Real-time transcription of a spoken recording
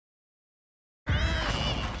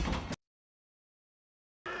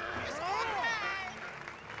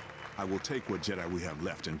I will take what Jedi we have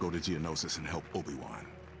left and go to Geonosis and help Obi-Wan.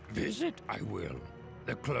 Visit I will.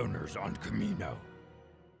 The cloners on Camino.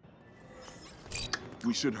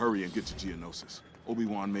 We should hurry and get to Geonosis.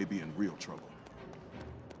 Obi-Wan may be in real trouble.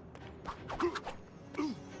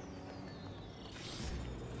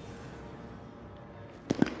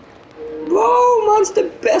 Bro, man's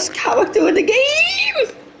the best character in the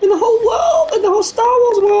game! In the whole world, in the whole Star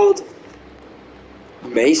Wars world!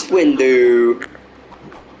 Mace Windu.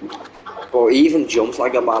 Bro, he even jumps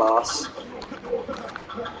like a badass.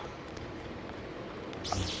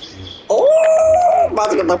 Oh,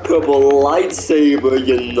 man's got that purple lightsaber,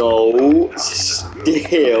 you know.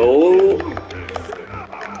 Still.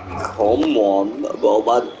 Come on, bro,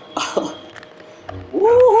 man.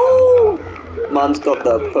 Woohoo! Man's got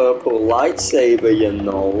the purple lightsaber, you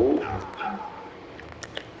know.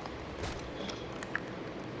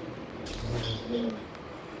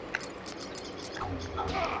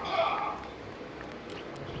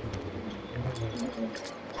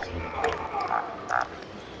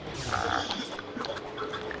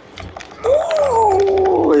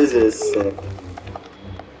 Oh, this is sick.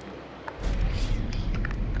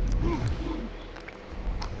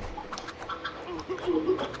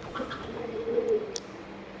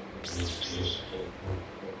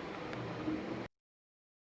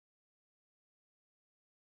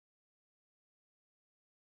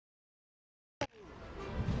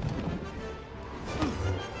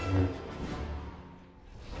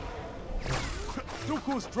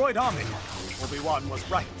 Dooku's droid army. Obi-Wan was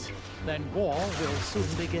right. Then war will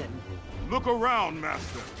soon begin. Look around,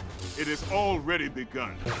 Master. It has already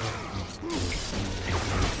begun.